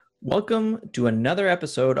Welcome to another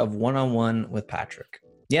episode of One-on-One with Patrick.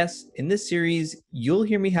 Yes, in this series, you'll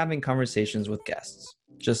hear me having conversations with guests,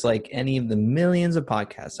 just like any of the millions of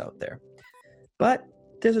podcasts out there. But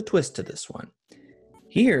there's a twist to this one.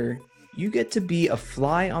 Here, you get to be a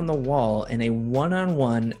fly on the wall in a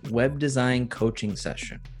one-on-one web design coaching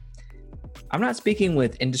session. I'm not speaking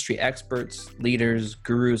with industry experts, leaders,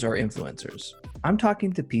 gurus, or influencers. I'm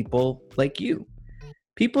talking to people like you.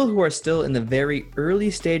 People who are still in the very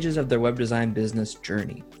early stages of their web design business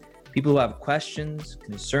journey. People who have questions,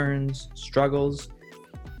 concerns, struggles,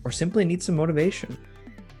 or simply need some motivation.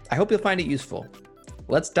 I hope you'll find it useful.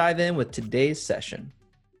 Let's dive in with today's session.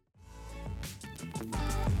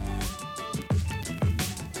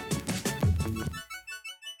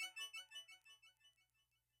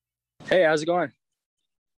 Hey, how's it going?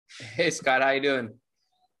 Hey Scott, how you doing?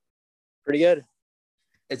 Pretty good.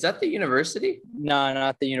 Is that the university? No,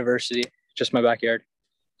 not the university. Just my backyard.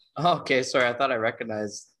 Oh, okay, sorry, I thought I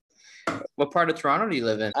recognized. What part of Toronto do you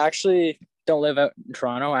live in? I actually don't live out in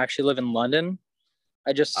Toronto. I actually live in London.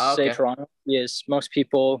 I just say Toronto because most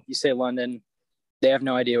people, you say London, they have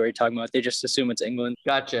no idea what you're talking about. They just assume it's England.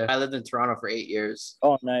 Gotcha. I lived in Toronto for 8 years.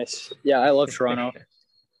 Oh, nice. Yeah, I love Toronto.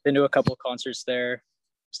 Been to a couple of concerts there.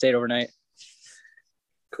 Stayed overnight.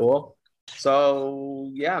 Cool. So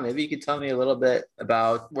yeah, maybe you could tell me a little bit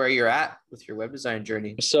about where you're at with your web design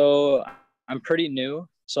journey. So I'm pretty new.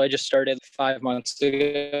 So I just started 5 months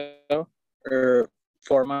ago, or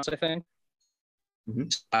 4 months, I think. Mm-hmm.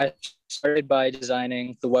 I started by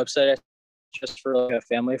designing the website just for like a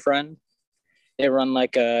family friend. They run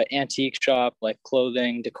like a antique shop, like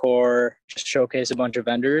clothing, decor, just showcase a bunch of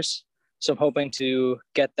vendors. So I'm hoping to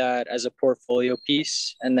get that as a portfolio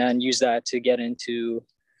piece and then use that to get into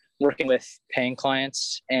working with paying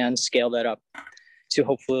clients and scale that up to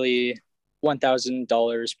hopefully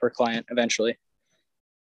 $1,000 per client eventually.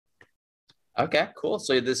 Okay, cool.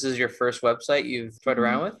 So this is your first website you've played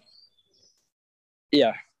around with?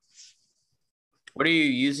 Yeah. What are you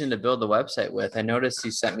using to build the website with? I noticed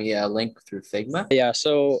you sent me a link through Figma. Yeah,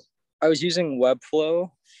 so I was using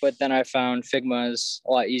Webflow, but then I found Figma is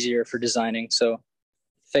a lot easier for designing. So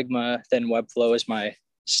Figma, then Webflow is my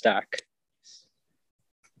stack.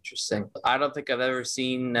 Interesting. I don't think I've ever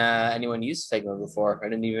seen anyone use Figma before.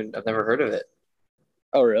 I've never heard of it.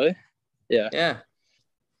 Oh, really? Yeah. Yeah.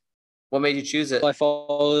 What made you choose it? Well, I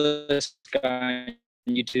follow this guy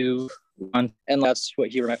on YouTube, and that's what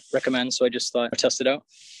he recommends. So I just thought I'd test it out.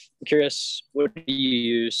 I'm curious, what do you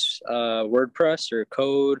use? WordPress or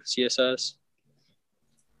Code, CSS?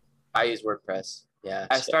 I use WordPress. Yeah.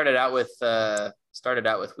 I started out with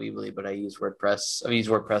Weebly, but I use WordPress. I've used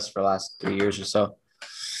WordPress for the last 3 years or so.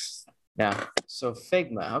 Yeah. So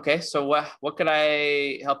Figma. Okay. So what could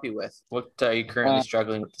I help you with? What are you currently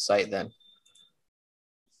struggling with the site then?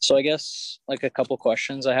 So I guess like a couple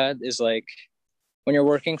questions I had is like when you're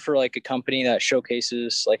working for like a company that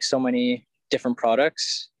showcases like so many different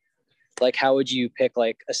products, like how would you pick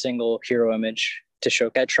like a single hero image to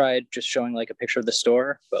show? I tried just showing like a picture of the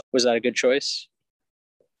store, but was that a good choice?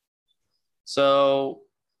 So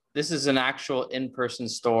this is an actual in-person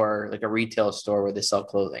store, like a retail store where they sell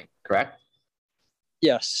clothing, correct?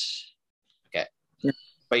 Yes. Okay.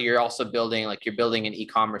 But you're also building an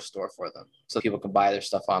e-commerce store for them so people can buy their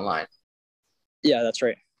stuff online. Yeah, that's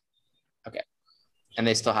right. Okay. And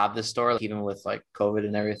they still have this store, like, even with like COVID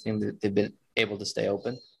and everything, they've been able to stay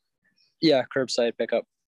open? Yeah, curbside pickup.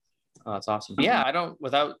 Oh, that's awesome. Yeah,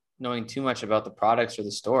 without knowing too much about the products or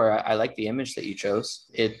the store, I like the image that you chose.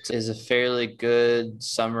 It is a fairly good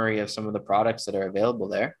summary of some of the products that are available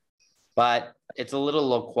there, but it's a little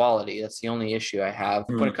low quality. That's the only issue I have.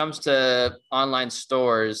 When it comes to online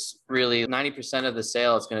stores, really 90% of the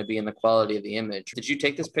sale is going to be in the quality of the image. Did you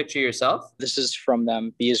take this picture yourself? This is from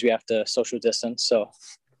them because we have to social distance. So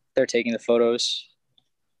they're taking the photos.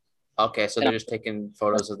 Okay, so they're just taking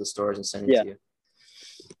photos of the stores and sending it to you.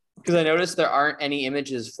 Because I noticed there aren't any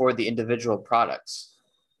images for the individual products.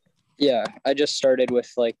 Yeah, I just started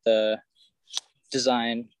with like the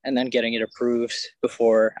design and then getting it approved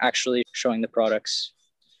before actually showing the products.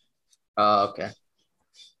 Oh, okay.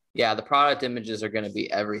 Yeah, the product images are going to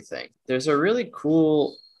be everything. There's a really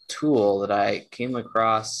cool tool that I came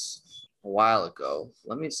across a while ago.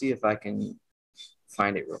 Let me see if I can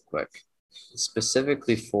find it real quick.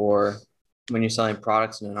 Specifically for when you're selling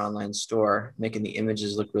products in an online store, making the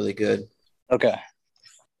images look really good. Okay.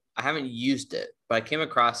 I haven't used it, but I came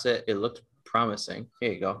across it. It looked promising.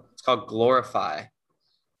 Here you go. It's called Glorify. Have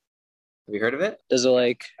you heard of it? Does it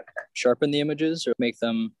like sharpen the images or make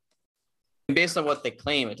them? Based on what they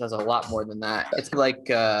claim, it does a lot more than that. It's like,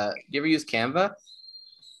 you ever use Canva?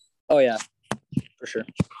 Oh, yeah. for sure.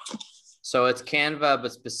 So it's Canva,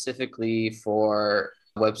 but specifically for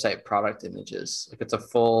website product images. Like it's a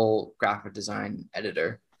full graphic design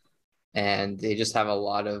editor. And they just have a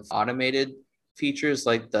lot of automated features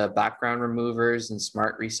like the background removers and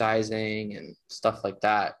smart resizing and stuff like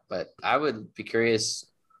that. But I would be curious.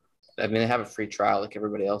 I mean, they have a free trial like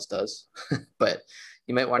everybody else does, but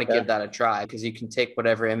you might want to give that a try because you can take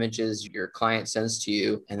whatever images your client sends to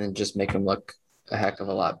you and then just make them look a heck of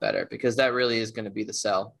a lot better, because that really is going to be the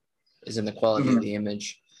sell, is in the quality of the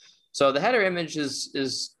image. So the header image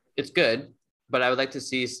is it's good, but I would like to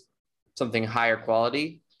see something higher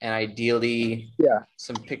quality, and ideally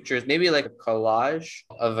some pictures, maybe like a collage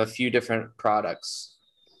of a few different products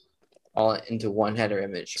all into one header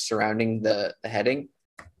image surrounding the heading.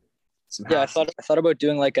 I thought about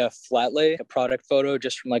doing like a flat lay, a product photo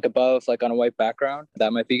just from like above, like on a white background.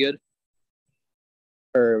 That might be good.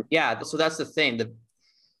 Or so that's the thing.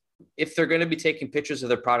 If they're going to be taking pictures of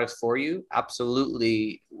their products for you,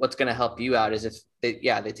 absolutely. What's going to help you out is if they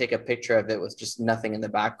take a picture of it with just nothing in the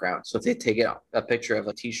bagground. So if they take a picture of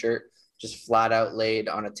a t-shirt just flat out laid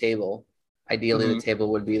on a table, ideally the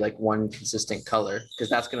table would be like one consistent color, because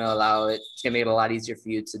that's going to allow it. It's going to make it a lot easier for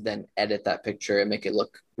you to then edit that picture and make it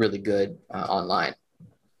look really good online.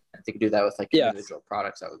 If they could do that with like individual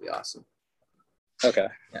products, that would be awesome. Okay.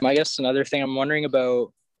 I guess another thing I'm wondering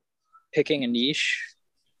about picking a niche,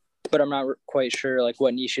 but I'm not quite sure like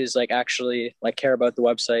what niches like actually like care about the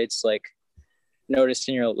websites. Like noticed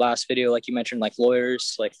in your last video, like you mentioned like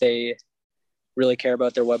lawyers, like they really care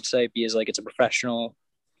about their website because like it's a professional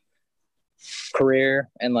career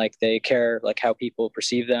and like they care like how people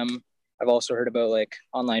perceive them. I've also heard about like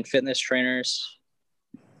online fitness trainers.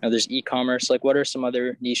 There's e-commerce. Like what are some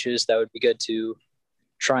other niches that would be good to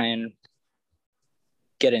try and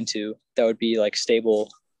get into that would be like stable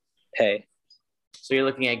pay? So you're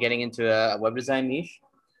looking at getting into a web design niche?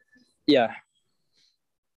 Yeah.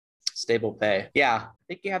 Stable pay. Yeah. I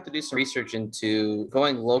think you have to do some research into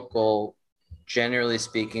going local, generally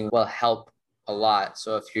speaking, will help a lot.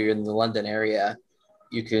 So if you're in the London area,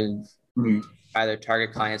 you can either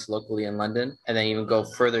target clients locally in London and then even go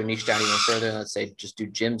further, niche down even further. Let's say just do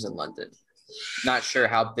gyms in London. Not sure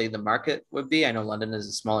how big the market would be. I know London is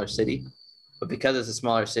a smaller city, but because it's a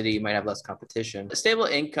smaller city, you might have less competition. Stable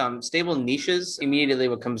income, stable niches, immediately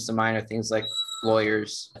what comes to mind are things like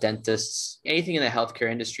lawyers, dentists, anything in the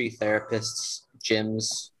healthcare industry, therapists,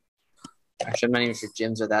 gyms. Actually, I'm not even sure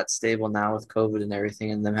gyms are that stable now with COVID and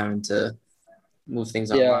everything and them having to move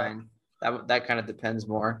things online. That kind of depends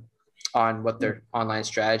more on what their online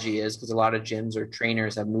strategy is, because a lot of gyms or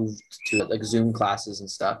trainers have moved to like Zoom classes and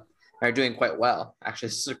stuff and are doing quite well. Actually,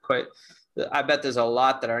 this is I bet there's a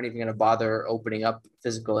lot that aren't even going to bother opening up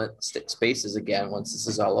physical spaces again once this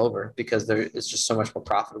is all over, because it's just so much more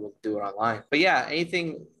profitable to do it online. But yeah,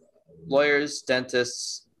 anything, lawyers,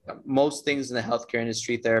 dentists, most things in the healthcare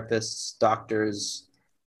industry, therapists, doctors,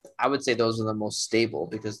 I would say those are the most stable,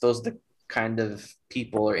 because those are the kind of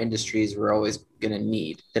people or industries we're always going to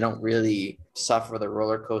need. They don't really suffer the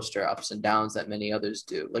roller coaster ups and downs that many others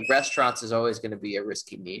do. Like restaurants is always going to be a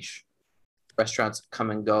risky niche. Restaurants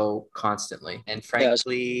come and go constantly. And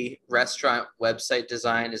frankly, restaurant website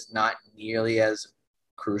design is not nearly as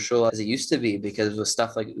crucial as it used to be, because with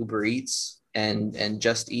stuff like Uber Eats and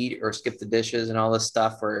Just Eat or Skip the Dishes and all this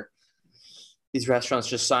stuff, where these restaurants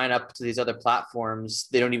just sign up to these other platforms.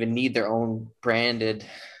 They don't even need their own branded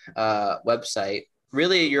website.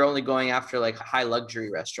 Really, you're only going after like high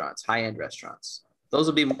luxury restaurants, high-end restaurants. Those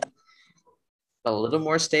will be a little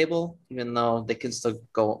more stable, even though they can still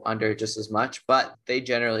go under just as much, but they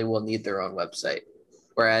generally will need their own website.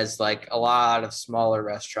 Whereas like a lot of smaller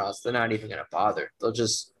restaurants, they're not even going to bother. They'll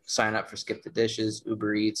just sign up for Skip the Dishes,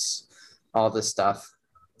 Uber Eats, all this stuff,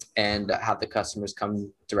 and have the customers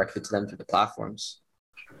come directly to them through the platforms.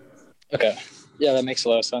 Okay. Yeah, that makes a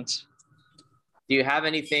lot of sense. Do you have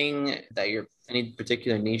anything that any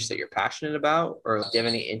particular niche that you're passionate about, or do you have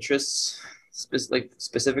any interests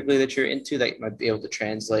specifically that you're into that you might be able to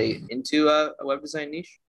translate into a web design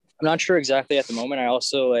niche? I'm not sure exactly at the moment. I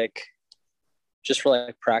also just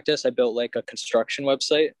for practice, I built a construction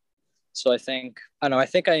website. So I think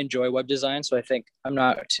I enjoy web design. So I think I'm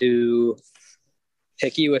not too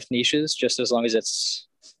picky with niches, just as long as it's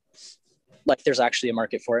there's actually a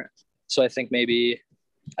market for it. So I think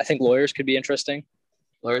lawyers could be interesting.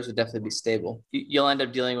 Lawyers would definitely be stable. You'll end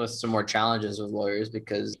up dealing with some more challenges with lawyers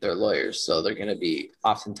because they're lawyers. So they're going to be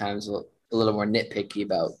oftentimes a little more nitpicky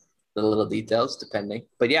about the little details, depending.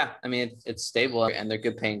 But yeah, I mean, it's stable and they're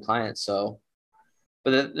good paying clients. So,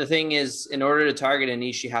 but the thing is, in order to target a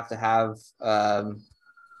niche, you have to have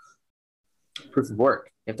proof of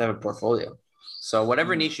work. You have to have a portfolio. So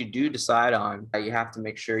whatever niche you do decide on, you have to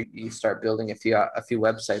make sure you start building a few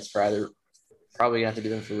websites for either, probably gonna have to do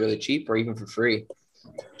them for really cheap or even for free,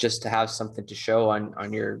 just to have something to show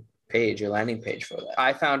on your page, your landing page for that.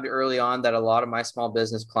 I found early on that a lot of my small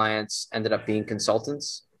business clients ended up being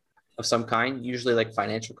consultants of some kind, usually like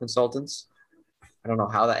financial consultants. I don't know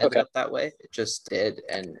how that ended up that way. It just did,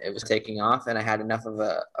 and it was taking off, and I had enough of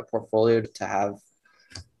a portfolio to have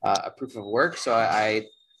a proof of work. So I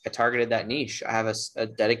targeted that niche. I have a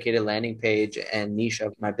dedicated landing page and niche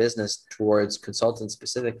of my business towards consultants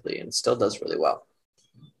specifically, and still does really well.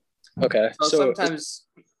 Okay. So sometimes,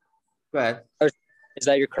 go ahead. Is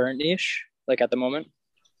that your current niche, like at the moment?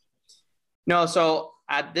 No. So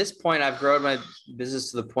at this point, I've grown my business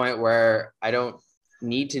to the point where I don't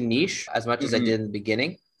need to niche as much as I did in the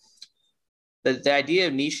beginning. The idea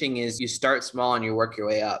of niching is you start small and you work your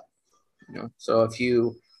way up. So if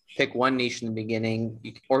you pick one niche in the beginning,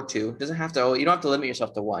 or two, you don't have to limit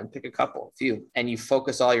yourself to one. Pick a few, and you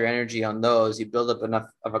focus all your energy on those. You build up enough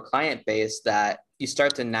of a client base that you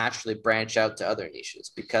start to naturally branch out to other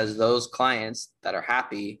niches, because those clients that are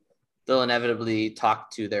happy, they'll inevitably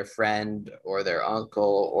talk to their friend or their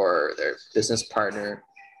uncle or their business partner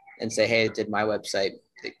and say, hey, I did my website.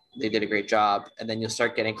 They did a great job. And then you'll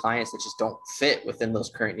start getting clients that just don't fit within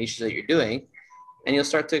those current niches that you're doing. And you'll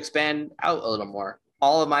start to expand out a little more.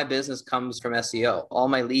 All of my business comes from SEO. All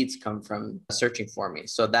my leads come from searching for me.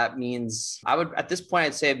 So that means at this point,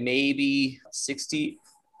 I'd say maybe 60,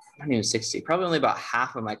 not even 60, probably only about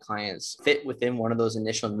half of my clients fit within one of those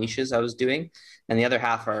initial niches I was doing. And the other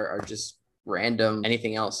half are just random,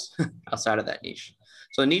 anything else outside of that niche.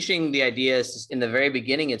 So niching, the idea is just, in the very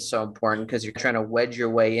beginning, it's so important because you're trying to wedge your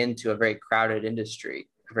way into a very crowded industry,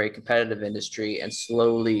 a very competitive industry, and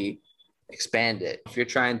slowly expand it. If you're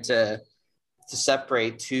trying to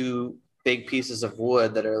separate two big pieces of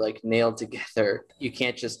wood that are like nailed together, you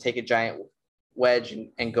can't just take a giant wedge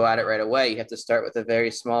and go at it right away. You have to start with a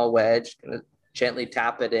very small wedge, kind of gently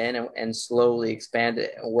tap it in and slowly expand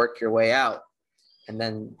it and work your way out. And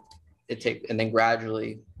then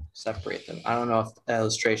gradually separate them. I don't know if the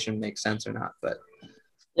illustration makes sense or not, but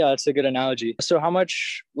yeah, that's a good analogy. So how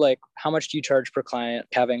much do you charge per client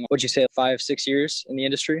having, would you say 5-6 years in the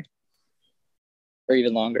industry or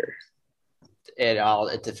even longer?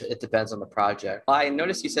 It depends on the project. I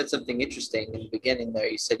noticed you said something interesting in the beginning there.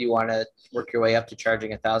 You said you want to work your way up to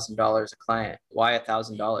charging $1,000 a client. Why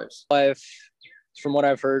 $1,000? From what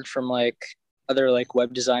I've heard from like other like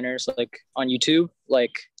web designers, like on YouTube,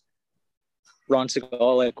 like Ron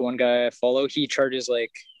Segal, like one guy I follow, he charges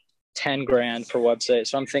like 10 grand per website.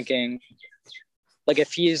 So I'm thinking, like,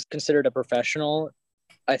 if he is considered a professional,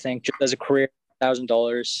 I think just as a career,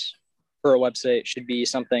 $1,000 for a website should be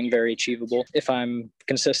something very achievable if I'm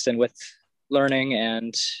consistent with learning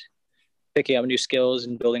and picking up new skills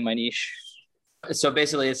and building my niche. So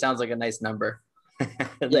basically, it sounds like a nice number.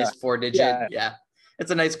 Nice 4-digit. Yeah.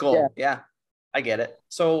 It's a nice goal. Yeah. I get it.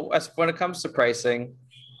 So when it comes to pricing,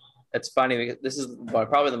 it's funny because this is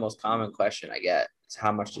probably the most common question I get, is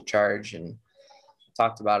how much to charge, and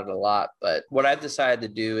talked about it a lot. But what I've decided to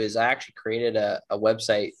do is I actually created a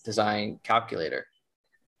website design calculator,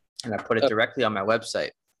 and I put it directly on my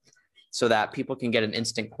website so that people can get an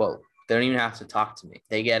instant quote. They don't even have to talk to me.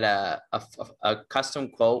 They get a custom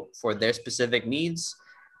quote for their specific needs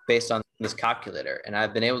based on this calculator. And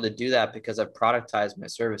I've been able to do that because I've productized my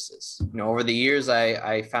services. Over the years,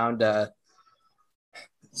 I found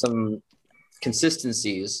some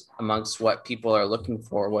consistencies amongst what people are looking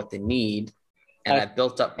for, what they need. And I've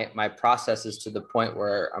built up my processes to the point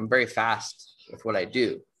where I'm very fast with what I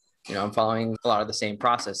do. I'm following a lot of the same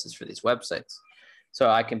processes for these websites. So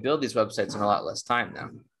I can build these websites in a lot less time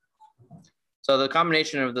now. So the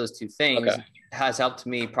combination of those two things has helped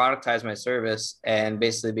me productize my service and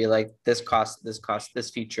basically be like, this costs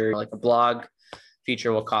this feature, like a blog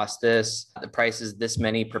feature will cost this. The price is this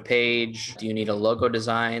many per page. Do you need a logo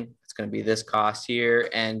design? It's going to be this cost here.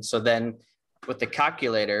 And so then with the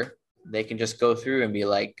calculator, they can just go through and be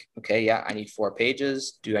like, okay, yeah, I need 4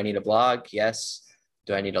 pages. Do I need a blog? Yes.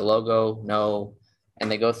 Do I need a logo? No.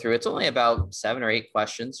 And they go through. It's only about 7 or 8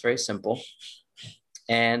 questions, very simple.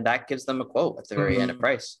 And that gives them a quote at the very end of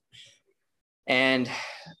price. And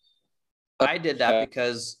I did that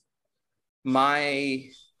because my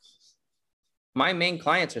main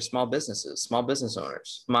clients are small businesses, small business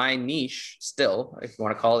owners. My niche still, if you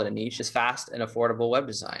want to call it a niche, is fast and affordable web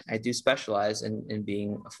design. I do specialize in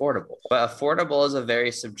being affordable, but affordable is a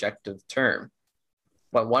very subjective term.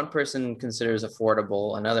 What one person considers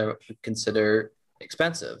affordable, another would consider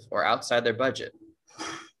expensive or outside their budget.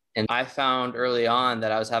 And I found early on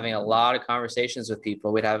that I was having a lot of conversations with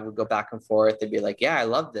people. We'd go back and forth. They'd be like, yeah, I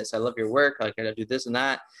love this. I love your work. Like, I do this and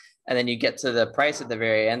that. And then you get to the price at the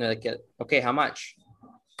very end. They're like, okay, how much?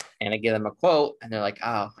 And I give them a quote and they're like,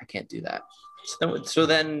 oh, I can't do that. So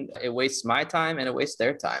then it wastes my time and it wastes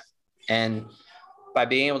their time. And by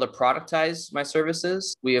being able to productize my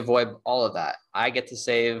services, we avoid all of that. I get to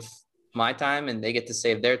save my time and they get to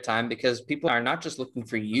save their time, because people are not just looking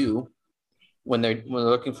for you. When they're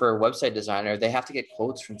looking for a website designer, they have to get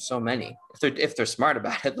quotes from so many. If they're smart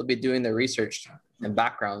about it, they'll be doing their research and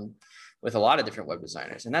background with a lot of different web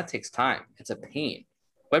designers, and that takes time. It's a pain.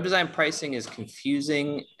 Web design pricing is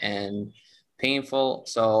confusing and painful,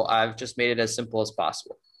 so I've just made it as simple as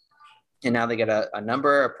possible. And now they get a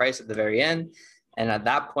number, a price at the very end, and at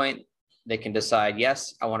that point, they can decide,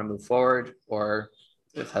 yes, I want to move forward, or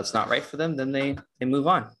if that's not right for them, then they move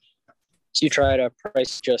on. So you try to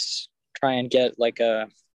try and get like a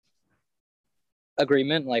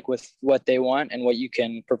agreement, like with what they want and what you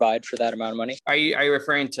can provide for that amount of money. Are you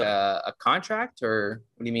referring to a contract, or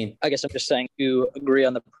what do you mean? I guess I'm just saying, you agree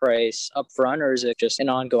on the price up front, or is it just an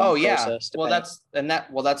ongoing process? Well,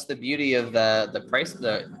 that's the beauty of the price of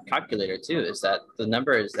the calculator too, is that the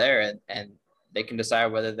number is there and they can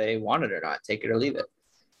decide whether they want it or not, take it or leave it.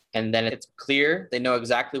 And then it's clear, they know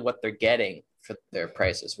exactly what they're getting for their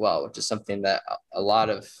price as well, which is something that a lot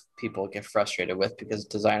of people get frustrated with, because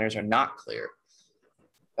designers are not clear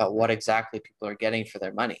about what exactly people are getting for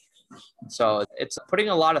their money. So it's putting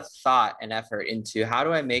a lot of thought and effort into, how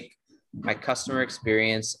do I make my customer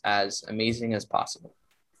experience as amazing as possible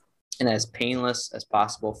and as painless as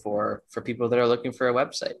possible for people that are looking for a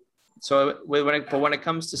website. So when it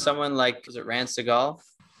comes to someone like, was it Rand Segal?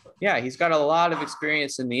 Yeah, he's got a lot of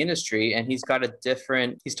experience in the industry, and he's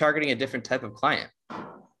targeting a different type of client.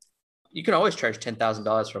 You can always charge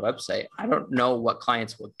 $10,000 for a website. I don't know what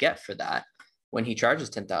clients will get for that when he charges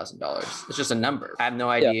 $10,000. It's just a number. I have no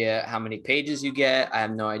idea how many pages you get. I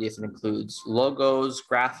have no idea if it includes logos,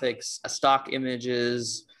 graphics, stock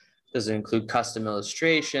images. Does it include custom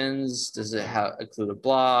illustrations? Does it include a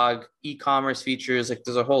blog, e-commerce features? Like,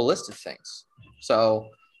 there's a whole list of things. So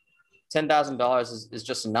 $10,000 is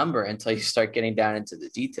just a number until you start getting down into the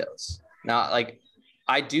details. Now, like,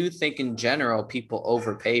 I do think in general, people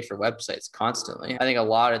overpay for websites constantly. I think a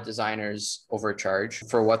lot of designers overcharge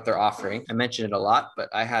for what they're offering. I mentioned it a lot, but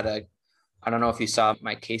I don't know if you saw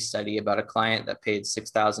my case study about a client that paid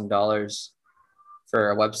 $6,000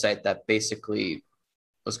 for a website that basically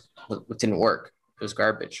didn't work. It was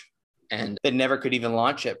garbage. And they never could even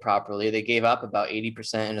launch it properly. They gave up about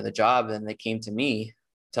 80% of the job, and they came to me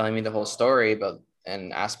telling me the whole story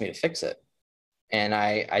and asked me to fix it. And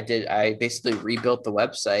I basically rebuilt the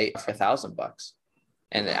website for $1,000,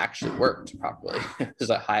 and it actually worked properly.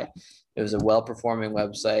 It was a well-performing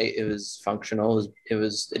website. It was functional.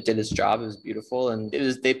 It did its job. It was beautiful. And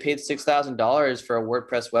they paid $6,000 for a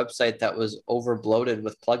WordPress website that was over bloated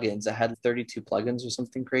with plugins. It had 32 plugins or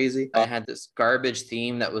something crazy. I had this garbage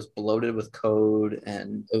theme that was bloated with code,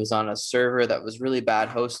 and it was on a server that was really bad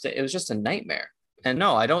hosted. It was just a nightmare. And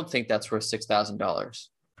no, I don't think that's worth $6,000.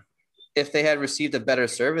 If they had received a better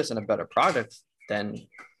service and a better product, then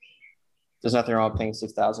there's nothing wrong with paying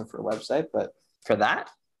 $6,000 for a website. But for that,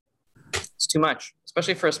 it's too much,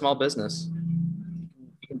 especially for a small business.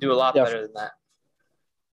 You can do a lot better than that.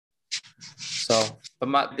 So, but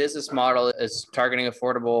my business model is targeting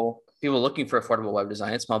people looking for affordable web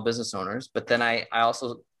design, small business owners. But then I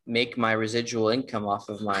also make my residual income off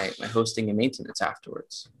of my hosting and maintenance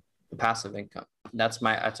afterwards, the passive income.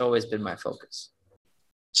 That's always been my focus.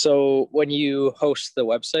 So when you host the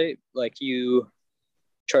website, like, you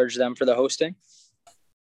charge them for the hosting?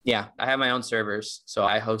 Yeah, I have my own servers, so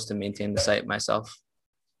I host and maintain the site myself.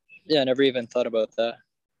 Yeah, I never even thought about that.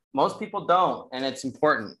 Most people don't, and it's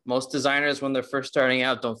important. Most designers, when they're first starting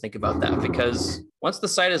out, don't think about that, because once the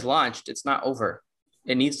site is launched, it's not over.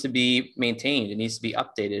 It needs to be maintained. It needs to be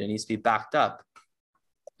updated. It needs to be backed up.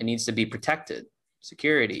 It needs to be protected,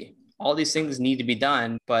 security. All these things need to be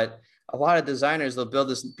done, but a lot of designers, they'll build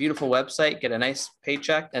this beautiful website, get a nice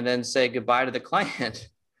paycheck, and then say goodbye to the client.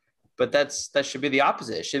 But that should be the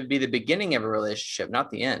opposite. It should be the beginning of a relationship,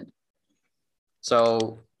 not the end.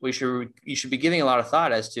 So you should be giving a lot of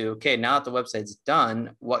thought as to, okay, now that the website's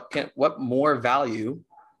done, what more value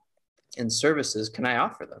and services can I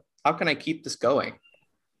offer them? How can I keep this going?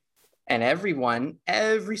 And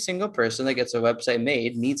every single person that gets a website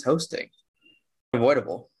made needs hosting.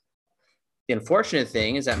 Avoidable. The unfortunate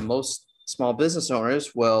thing is that most small business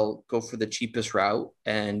owners will go for the cheapest route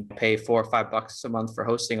and pay $4 or $5 a month for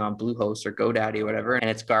hosting on Bluehost or GoDaddy or whatever. And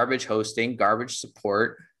it's garbage hosting, garbage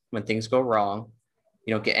support when things go wrong.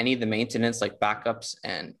 You don't get any of the maintenance like backups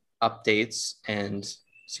and updates and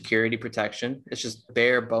security protection. It's just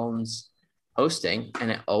bare bones hosting,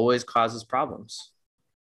 and it always causes problems.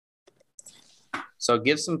 So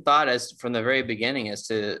give some thought as from the very beginning as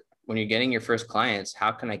to when you're getting your first clients,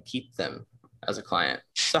 how can I keep them as a client?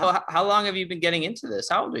 So how long have you been getting into this?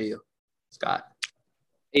 How old are you, Scott?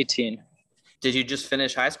 18. Did you just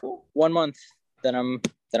finish high school? 1 month, then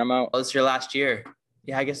I'm out. Oh, it's your last year.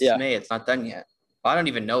 Yeah, I guess it's May. It's not done yet. Well, I don't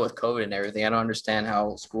even know with COVID and everything. I don't understand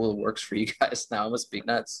how school works for you guys now. It must be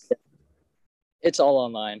nuts. It's all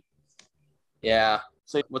online. Yeah.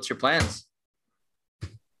 So what's your plans?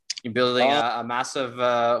 You're building a massive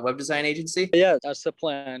web design agency? Yeah, that's the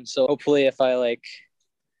plan. So hopefully if I like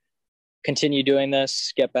continue doing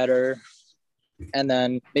this, get better, and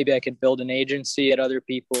then maybe I could build an agency at other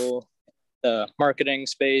people, the marketing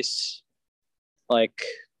space, like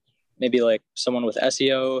maybe like someone with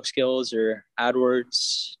SEO skills or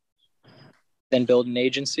AdWords, then build an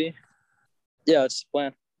agency. Yeah, that's the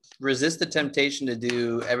plan. Resist the temptation to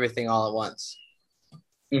do everything all at once.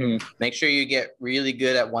 Mm-hmm. Make sure you get really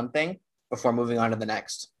good at one thing before moving on to the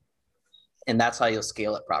next. And that's how you'll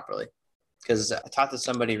scale it properly. Because I talked to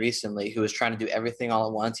somebody recently who was trying to do everything all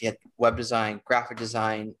at once. He had web design, graphic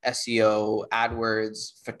design, SEO,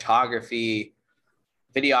 AdWords, photography,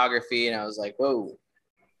 videography. And I was like, whoa,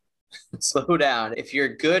 slow down. If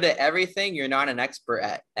you're good at everything, you're not an expert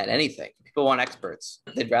at anything. People want experts.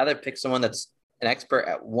 They'd rather pick someone that's an expert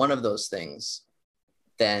at one of those things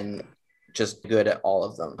than just good at all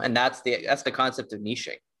of them. And that's the concept of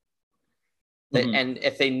niching. Mm-hmm. And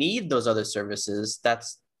if they need those other services,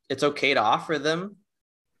 it's okay to offer them,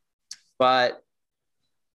 but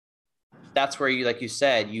that's where you, like you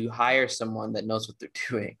said, you hire someone that knows what they're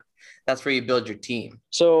doing. That's where you build your team.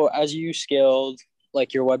 So as you scaled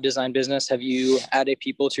like your web design business, have you added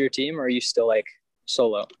people to your team, or are you still like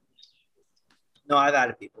solo? No, I've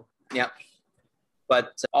added people. Yeah.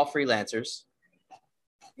 But all freelancers.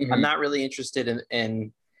 Mm-hmm. I'm not really interested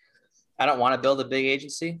in I don't want to build a big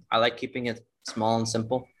agency. I like keeping it small and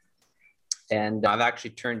simple. And I've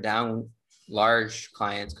actually turned down large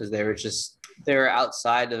clients because they were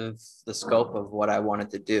outside of the scope of what I wanted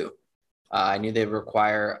to do. I knew they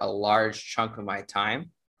require a large chunk of my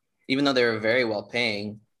time. Even though they were very well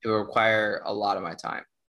paying, it would require a lot of my time.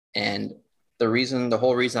 And the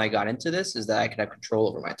whole reason I got into this is that I could have control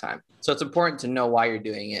over my time. So it's important to know why you're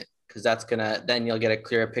doing it, because then you'll get a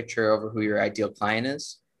clearer picture over who your ideal client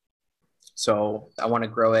is. So I want to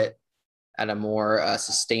grow it at a more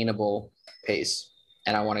sustainable pace,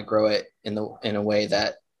 and I want to grow it in a way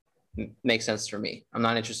that makes sense for me. I'm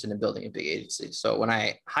not interested in building a big agency. So when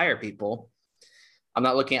I hire people, I'm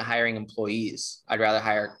not looking at hiring employees. I'd rather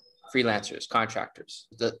hire freelancers, contractors.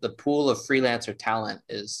 The pool of freelancer talent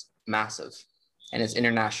is massive, and it's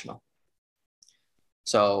international.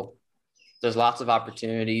 So there's lots of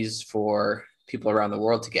opportunities for people around the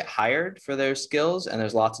world to get hired for their skills. And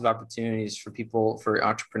there's lots of opportunities for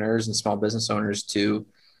entrepreneurs and small business owners to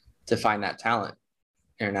find that talent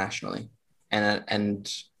internationally and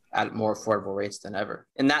at more affordable rates than ever.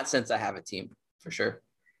 In that sense, I have a team for sure.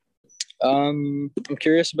 I'm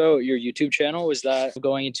curious about your YouTube channel. Is that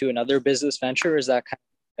going into another business venture, or is that kind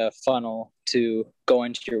of a funnel to go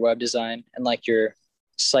into your web design and like your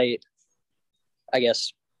site, I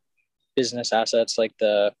guess, business assets like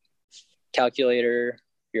the calculator,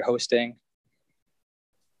 your hosting?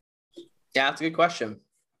 Yeah, that's a good question.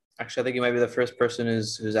 Actually, I think you might be the first person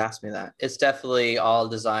who's asked me that. It's definitely all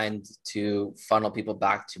designed to funnel people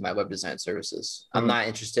back to my web design services. Mm-hmm. I'm not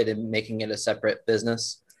interested in making it a separate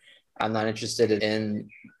business. I'm not interested in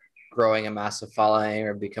growing a massive following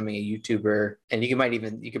or becoming a YouTuber. And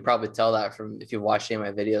you could probably tell that from, if you watch any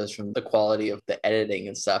of my videos, from the quality of the editing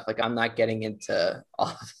and stuff. Like, I'm not getting into all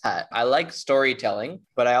of that. I like storytelling,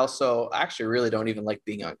 but I also actually really don't even like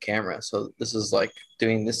being on camera. So this is like,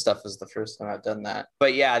 doing this stuff is the first time I've done that.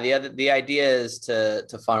 But yeah, the idea is to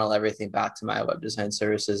funnel everything back to my web design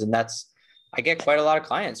services. And I get quite a lot of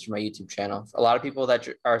clients from my YouTube channel. A lot of people that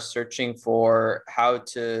are searching for how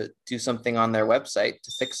to do something on their website,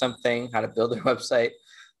 to fix something, how to build their website.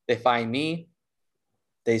 They find me,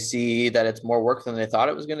 they see that it's more work than they thought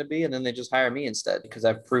it was going to be, and then they just hire me instead, because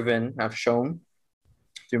I've shown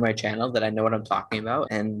through my channel that I know what I'm talking about,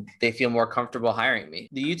 and they feel more comfortable hiring me.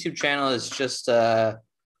 The YouTube channel is just,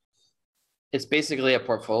 it's basically a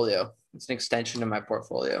portfolio. It's an extension of my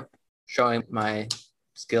portfolio, showing my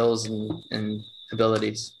skills and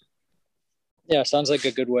abilities. Yeah, sounds like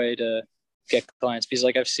a good way to get clients, because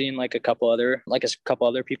like I've seen a couple other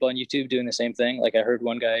people on YouTube doing the same thing. Like I heard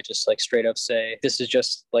one guy just like straight up say, this is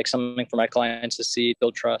just like something for my clients to see,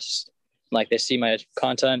 build trust. Like they see my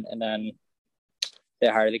content and then they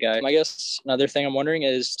hire the guy. I guess another thing I'm wondering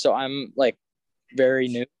is, so I'm like very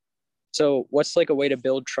new. So what's like a way to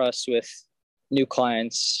build trust with new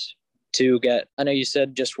clients to get, I know you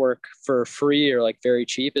said just work for free or like very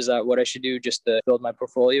cheap. Is that what I should do just to build my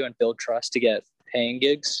portfolio and build trust to get paying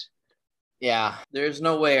gigs? Yeah, there's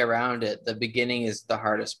no way around it. The beginning is the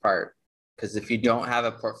hardest part because if you don't have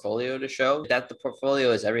a portfolio to show, that the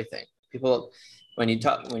portfolio is everything. People, when you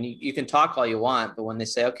talk, when you can talk all you want, but when they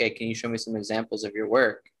say, okay, can you show me some examples of your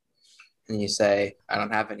work? And you say, I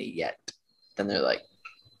don't have any yet. Then they're like,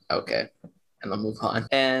 okay, and they'll move on.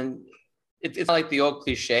 And it's like the old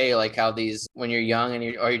cliche, like how these, when you're young and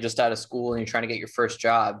you're just out of school and you're trying to get your first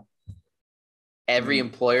job, every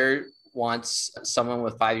employer wants someone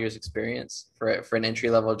with 5 years experience for an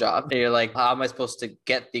entry-level job. And you're like, how am I supposed to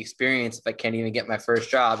get the experience if I can't even get my first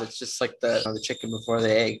job? It's just like the chicken before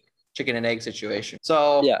the egg, chicken and egg situation.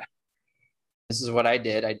 So Yeah. this is what I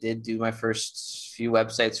did. I did do my first few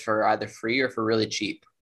websites for either free or for really cheap.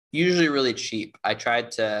 Usually really cheap. I tried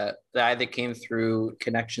to, that either came through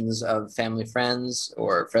connections of family friends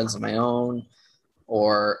or friends of my own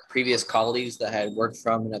or previous colleagues that I had worked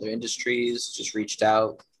from in other industries, just reached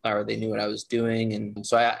out or they knew what I was doing. And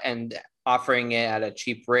so and offering it at a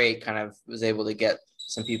cheap rate kind of was able to get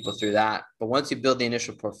some people through that. But once you build the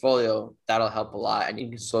initial portfolio, that'll help a lot and you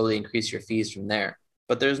can slowly increase your fees from there.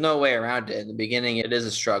 But there's no way around it. In the beginning, it is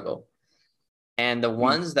a struggle. And the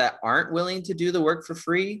ones that aren't willing to do the work for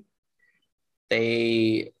free,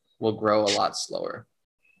 they will grow a lot slower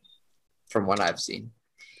from what I've seen.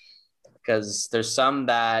 Because there's some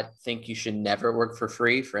that think you should never work for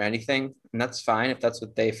free for anything. And that's fine if that's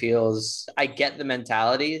what they feel is. I get the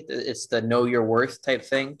mentality. It's the know your worth type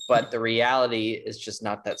thing. But the reality is just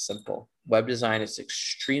not that simple. Web design is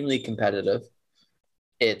extremely competitive.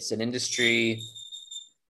 It's an industry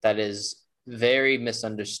that is very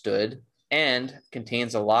misunderstood and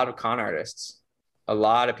contains a lot of con artists, a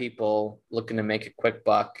lot of people looking to make a quick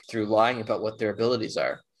buck through lying about what their abilities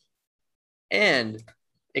are. And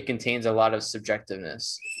it contains a lot of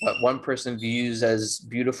subjectiveness. What one person views as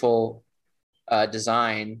beautiful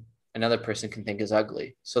design, another person can think is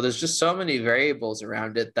ugly. So there's just so many variables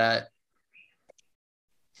around it that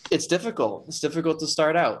it's difficult. It's difficult to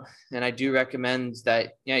start out. And I do recommend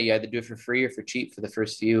that, yeah, you either do it for free or for cheap for the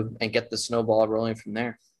first few and get the snowball rolling from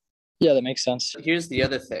there. Yeah, that makes sense. Here's the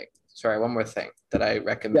other thing. Sorry, one more thing that I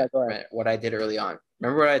recommend, what I did early on.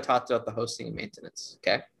 Remember what I talked about the hosting and maintenance,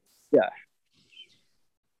 okay? Yeah.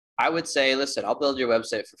 I would say, listen, I'll build your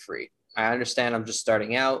website for free. I understand I'm just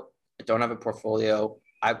starting out. I don't have a portfolio.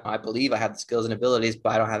 I believe I have the skills and abilities,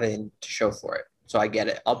 but I don't have anything to show for it. So I get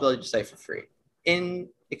it. I'll build your site for free. In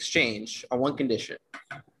exchange, on one condition,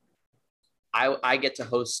 I get to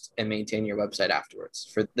host and maintain your website afterwards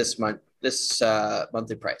for this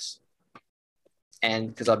monthly price. And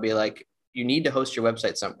because I'll be like, you need to host your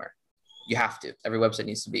website somewhere. You have to. Every website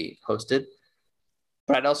needs to be hosted.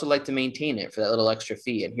 But I'd also like to maintain it for that little extra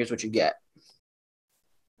fee. And here's what you get.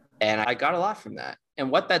 And I got a lot from that.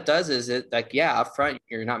 And what that does is it like, yeah, up front,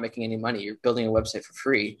 you're not making any money. You're building a website for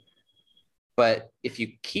free. But if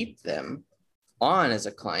you keep them on as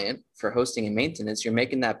a client for hosting and maintenance, you're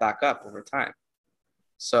making that back up over time.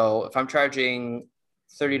 So if I'm charging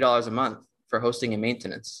 $30 a month for hosting and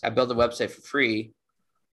maintenance, I build a website for free.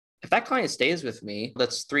 If that client stays with me,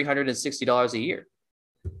 that's $360 a year.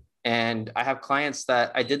 And I have clients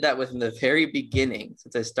that I did that with in the very beginning,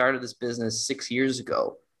 since I started this business 6 years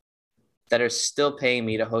ago, that are still paying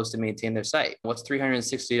me to host and maintain their site. What's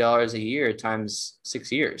 $360 a year times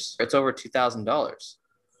 6 years? It's over $2,000.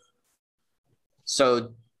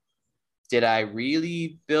 So did I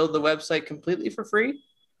really build the website completely for free?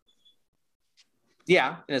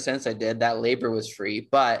 Yeah, in a sense I did. That labor was free,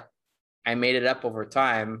 but I made it up over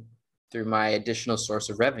time through my additional source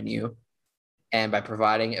of revenue and by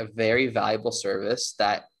providing a very valuable service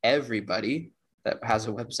that everybody that has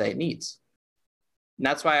a website needs. And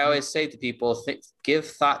that's why I always say to people, give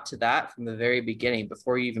thought to that from the very beginning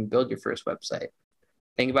before you even build your first website.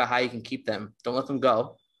 Think about how you can keep them. Don't let them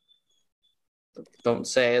go. They'll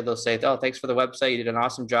say, oh, thanks for the website. You did an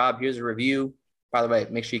awesome job. Here's a review. By the way,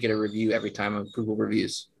 make sure you get a review every time on Google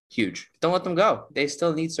reviews. Huge. Don't let them go. They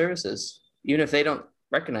still need services, even if they don't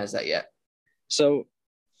recognize that yet. So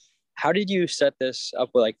how did you set this up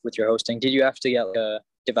with your hosting? Did you have to get a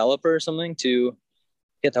developer or something to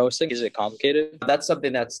get the hosting? Is it complicated? That's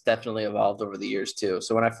something that's definitely evolved over the years too.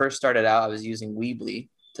 So when I first started out, I was using Weebly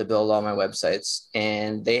to build all my websites,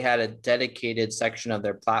 and they had a dedicated section of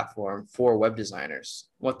their platform for web designers.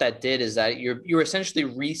 What that did is that you're essentially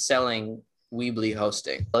reselling Weebly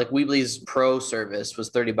hosting. Like Weebly's pro service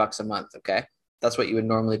was $30 a month. Okay. That's what you would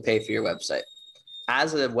normally pay for your website.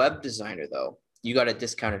 As a web designer though, you got a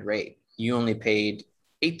discounted rate. You only paid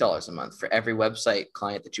 $8 a month for every website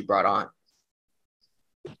client that you brought on.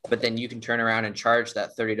 But then you can turn around and charge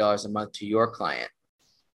that $30 a month to your client.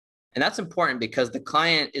 And that's important because the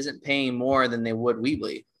client isn't paying more than they would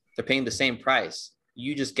Weebly. They're paying the same price.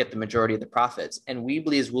 You just get the majority of the profits. And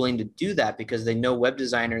Weebly is willing to do that because they know web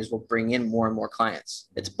designers will bring in more and more clients.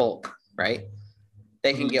 It's bulk, right?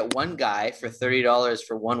 They can get one guy for $30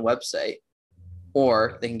 for one website,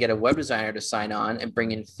 or they can get a web designer to sign on and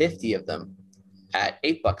bring in 50 of them at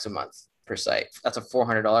 $8 a month per site. That's a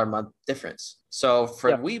 $400 a month difference. So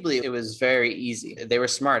for Weebly, it was very easy. They were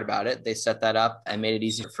smart about it. They set that up and made it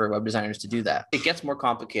easy for web designers to do that. It gets more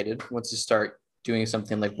complicated once you start doing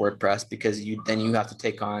something like WordPress, because you have to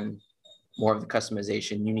take on more of the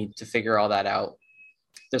customization. You need to figure all that out.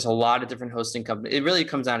 There's a lot of different hosting companies. It really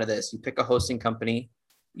comes down to this. You pick a hosting company,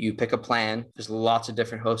 you pick a plan. There's lots of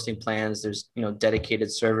different hosting plans. There's,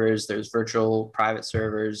 dedicated servers. There's virtual private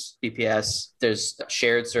servers, VPS. There's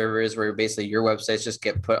shared servers where basically your websites just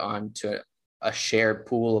get put onto a shared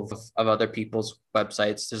pool of other people's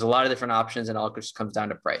websites. There's a lot of different options, and all just comes down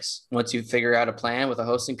to price. Once you figure out a plan with a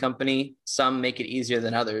hosting company, some make it easier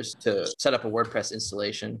than others to set up a WordPress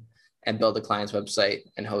installation and build a client's website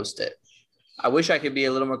and host it. I wish I could be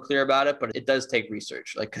a little more clear about it, but it does take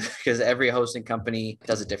research, because every hosting company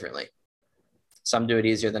does it differently. Some do it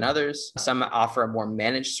easier than others. Some offer a more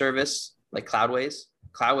managed service like Cloudways.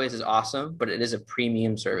 Cloudways is awesome, but it is a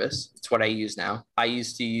premium service. It's what I use now. I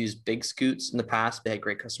used to use Big Scoots in the past. They had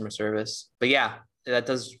great customer service. But yeah, that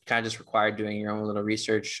does kind of just require doing your own little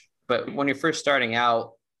research. But when you're first starting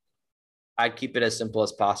out, I'd keep it as simple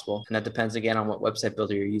as possible. And that depends again on what website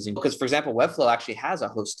builder you're using. Because for example, Webflow actually has a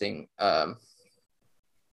hosting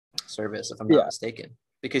service, if I'm not mistaken,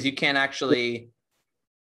 because you can't actually,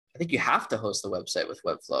 I think you have to host the website with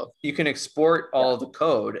Webflow. You can export all the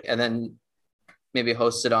code and then maybe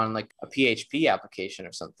host it on like a PHP application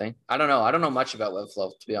or something. I don't know. I don't know much about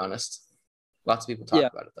Webflow, to be honest. Lots of people talk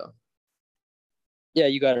about it though. Yeah,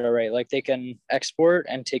 you got it right. Like they can export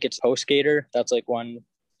and take it to HostGator. That's like one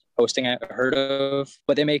hosting I heard of,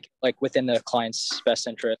 but they make like within the client's best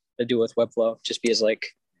interest to do with Webflow, just because like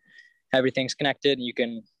everything's connected and you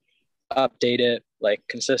can update it like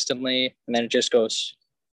consistently, and then it just goes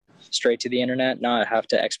straight to the internet, not have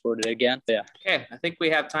to export it again. Yeah. Okay, I think we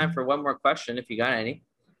have time for one more question if you got any.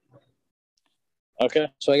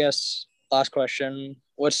 Okay, so I guess last question,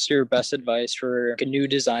 what's your best advice for a new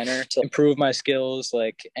designer to improve my skills?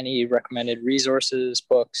 Like any recommended resources,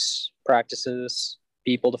 books, practices,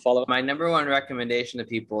 people to follow? My number one recommendation to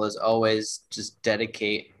people is always just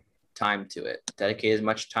dedicate time to it. Dedicate as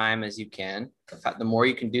much time as you can. The more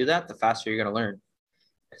you can do that, the faster you're going to learn.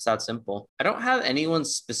 It's that simple. I don't have anyone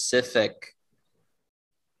specific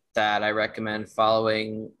that I recommend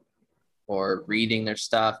following or reading their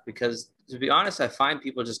stuff, because to be honest, I find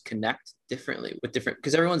people just connect differently with different,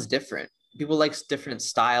 because everyone's different. People like different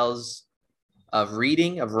styles of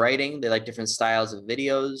reading, of writing. They like different styles of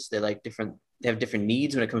videos. They have different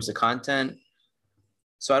needs when it comes to content.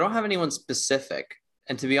 So I don't have anyone specific.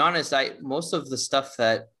 And to be honest, most of the stuff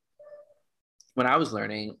that when I was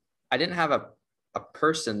learning, I didn't have a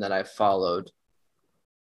person that I followed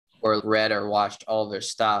or read or watched all their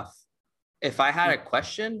stuff. If I had a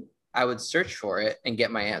question, I would search for it and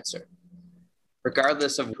get my answer.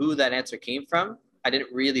 Regardless of who that answer came from, I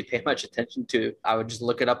didn't really pay much attention to. I would just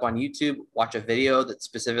look it up on YouTube, watch a video that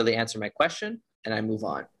specifically answered my question, and I move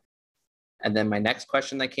on. And then my next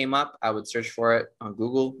question that came up, I would search for it on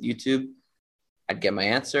Google, YouTube. I'd get my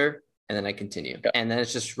answer, and then I continue. And then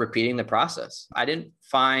it's just repeating the process. I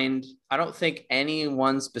don't think any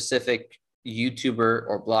one specific YouTuber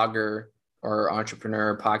or blogger or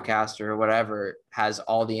entrepreneur, podcaster, or whatever has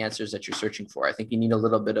all the answers that you're searching for. I think you need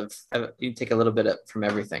you take a little bit from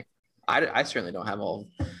everything. I certainly don't have all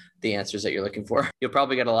the answers that you're looking for. You'll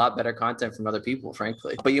probably get a lot better content from other people,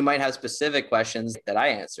 frankly, but you might have specific questions that I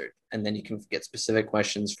answered, and then you can get specific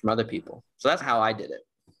questions from other people. So that's how I did it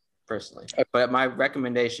personally. But my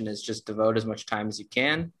recommendation is just devote as much time as you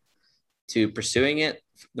can to pursuing it.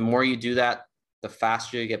 The more you do that, the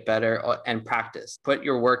faster you get better, and practice. Put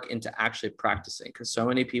your work into actually practicing, because so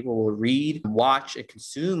many people will read, watch, and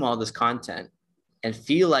consume all this content and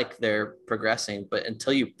feel like they're progressing. But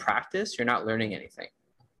until you practice, you're not learning anything.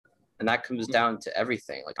 And that comes down to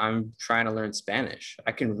everything. Like I'm trying to learn Spanish.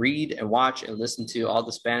 I can read and watch and listen to all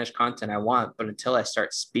the Spanish content I want, but until I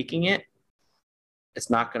start speaking it, it's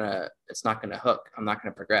not gonna hook. I'm not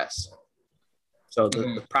gonna progress. So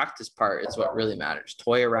the practice part is what really matters.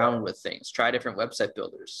 Toy around with things. Try different website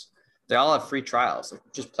builders. They all have free trials.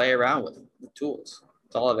 Just play around with the tools.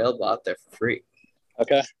 It's all available out there for free.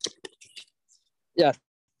 Okay. Yeah.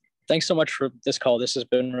 Thanks so much for this call. This has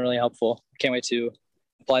been really helpful. Can't wait to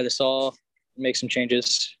apply this all, make some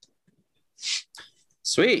changes.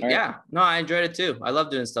 Sweet. All right. Yeah. No, I enjoyed it too. I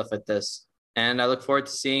love doing stuff like this. And I look forward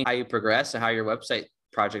to seeing how you progress and how your website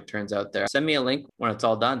project turns out there. Send me a link when it's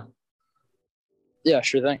all done. Yeah,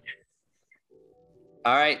 sure thing.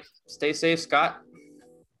 All right. Stay safe, Scott.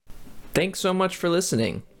 Thanks so much for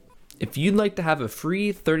listening. If you'd like to have a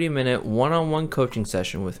free 30-minute one-on-one coaching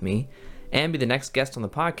session with me and be the next guest on the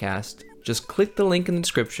podcast, just click the link in the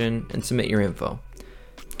description and submit your info.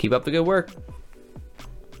 Keep up the good work.